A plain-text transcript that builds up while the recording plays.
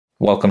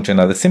Welcome to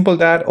another Simple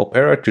Dad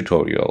Opera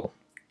tutorial.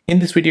 In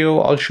this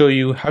video, I'll show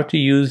you how to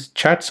use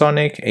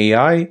ChatSonic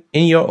AI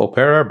in your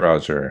Opera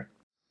browser.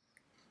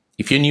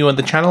 If you're new on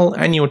the channel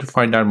and you want to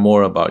find out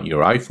more about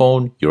your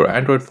iPhone, your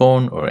Android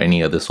phone, or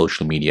any other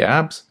social media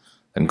apps,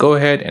 then go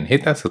ahead and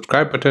hit that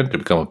subscribe button to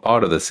become a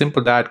part of the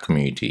Simple Dad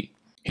community.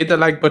 Hit the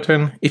like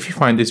button if you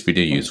find this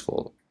video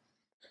useful.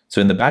 So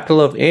in the battle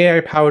of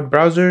AI-powered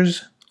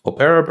browsers,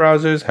 Opera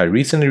browsers have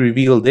recently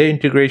revealed their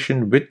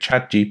integration with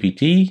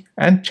ChatGPT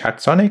and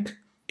ChatSonic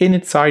in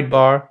its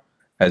sidebar,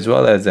 as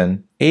well as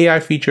an AI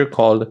feature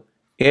called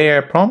AI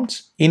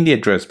prompts in the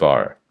address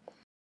bar.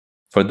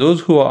 For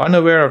those who are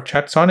unaware of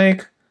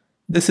ChatSonic,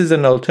 this is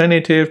an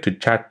alternative to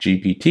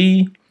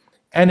ChatGPT,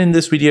 and in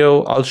this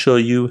video, I'll show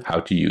you how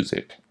to use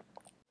it.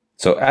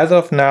 So as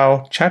of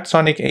now,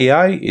 ChatSonic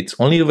AI, it's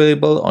only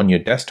available on your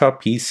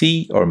desktop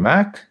PC or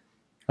Mac.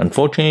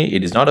 Unfortunately,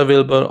 it is not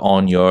available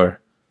on your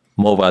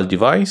mobile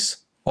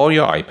device or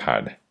your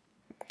iPad.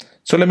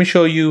 So let me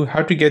show you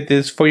how to get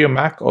this for your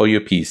Mac or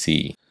your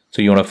PC.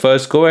 So you want to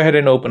first go ahead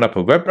and open up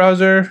a web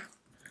browser,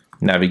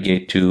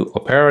 navigate to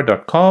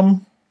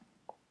opera.com.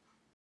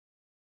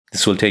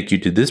 This will take you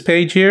to this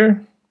page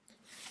here.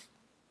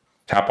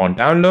 Tap on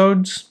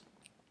downloads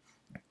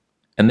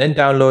and then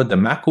download the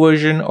Mac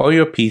version or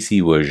your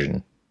PC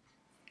version.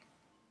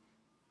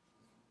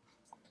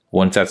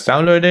 Once that's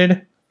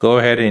downloaded, go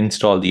ahead and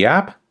install the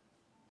app.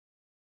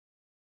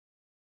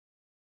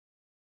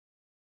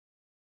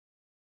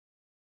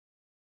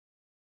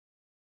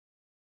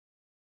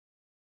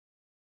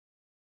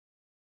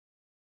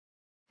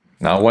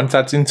 Now, once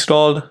that's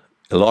installed,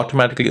 it'll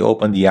automatically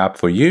open the app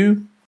for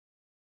you.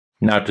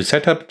 Now, to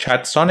set up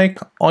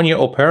ChatSonic on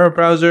your Opera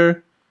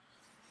browser,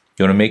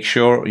 you want to make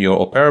sure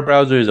your Opera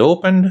browser is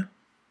opened.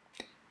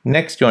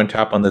 Next, you want to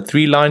tap on the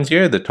three lines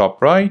here at the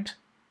top right.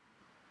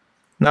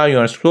 Now, you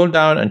want to scroll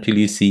down until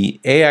you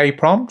see AI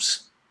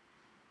prompts,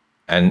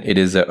 and it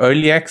is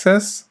early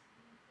access.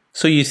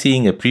 So you're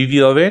seeing a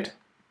preview of it.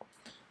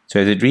 So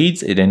as it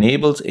reads, it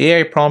enables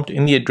AI prompt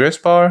in the address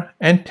bar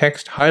and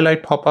text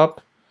highlight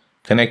pop-up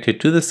connected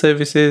to the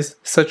services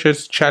such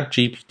as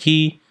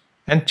ChatGPT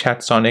and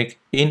ChatSonic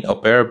in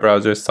Opera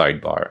browser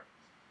sidebar.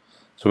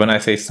 So when I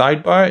say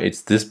sidebar,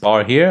 it's this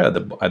bar here at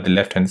the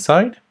left-hand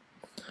side.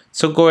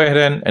 So go ahead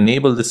and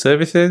enable the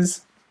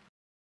services.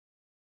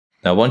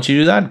 Now once you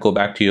do that, go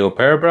back to your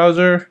Opera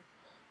browser.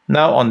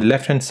 Now on the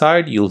left-hand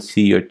side, you'll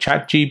see your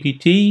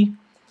ChatGPT,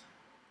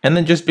 and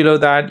then just below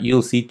that,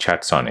 you'll see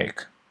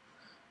ChatSonic.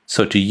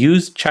 So to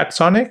use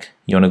ChatSonic,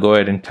 you want to go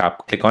ahead and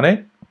click on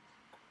it.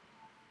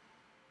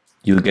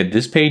 You'll get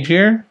this page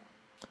here.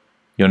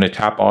 You want to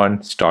tap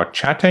on Start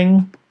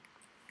Chatting.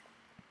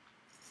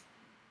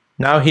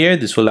 Now here,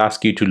 this will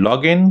ask you to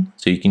log in,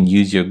 so you can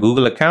use your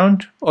Google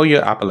account or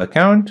your Apple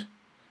account.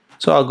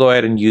 So I'll go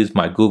ahead and use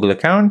my Google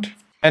account.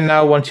 And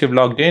now once you've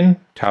logged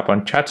in, tap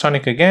on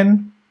ChatSonic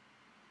again.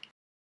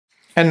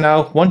 And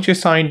now once you're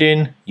signed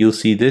in, you'll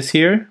see this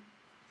here.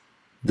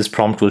 This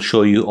prompt will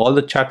show you all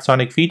the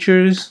ChatSonic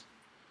features.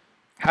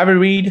 Have a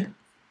read.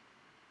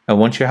 And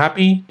once you're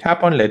happy,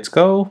 tap on Let's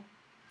Go.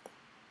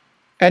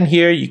 And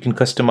here you can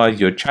customize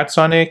your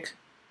ChatSonic,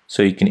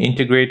 so you can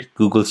integrate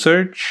Google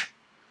search.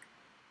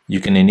 You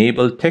can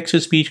enable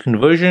text-to-speech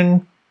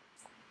conversion.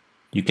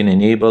 You can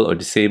enable or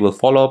disable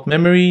follow-up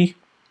memory.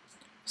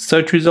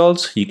 Search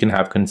results, you can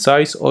have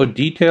concise or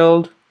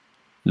detailed.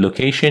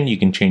 Location, you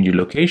can change your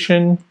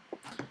location.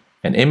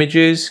 And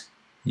images,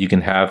 you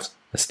can have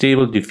a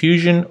stable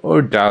diffusion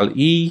or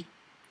DALL-E.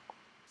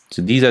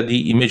 So these are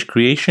the image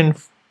creation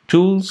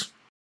tools.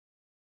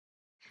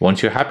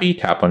 Once you're happy,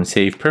 tap on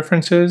Save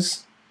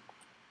Preferences.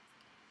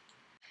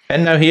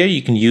 And now here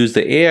you can use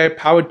the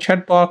AI-powered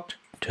chatbot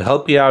to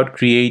help you out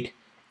create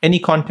any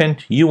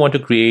content you want to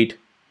create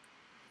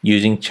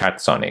using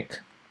ChatSonic.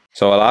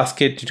 So I'll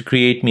ask it to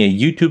create me a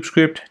YouTube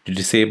script to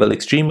disable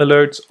extreme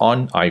alerts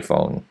on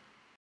iPhone.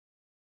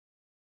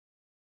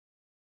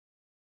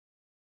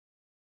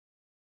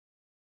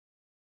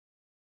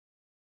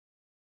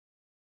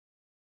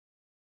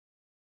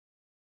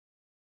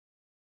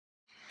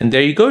 And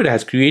there you go, it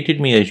has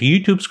created me a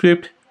YouTube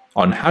script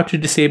on how to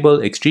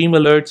disable extreme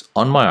alerts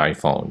on my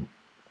iPhone.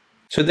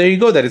 So there you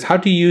go, that is how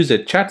to use a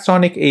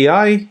ChatSonic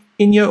AI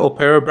in your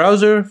Opera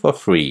browser for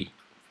free.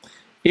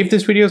 If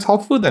this video is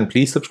helpful, then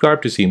please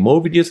subscribe to see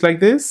more videos like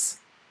this.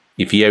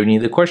 If you have any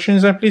other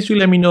questions, then please do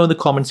let me know in the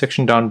comment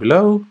section down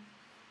below.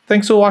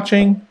 Thanks for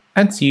watching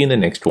and see you in the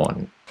next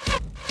one.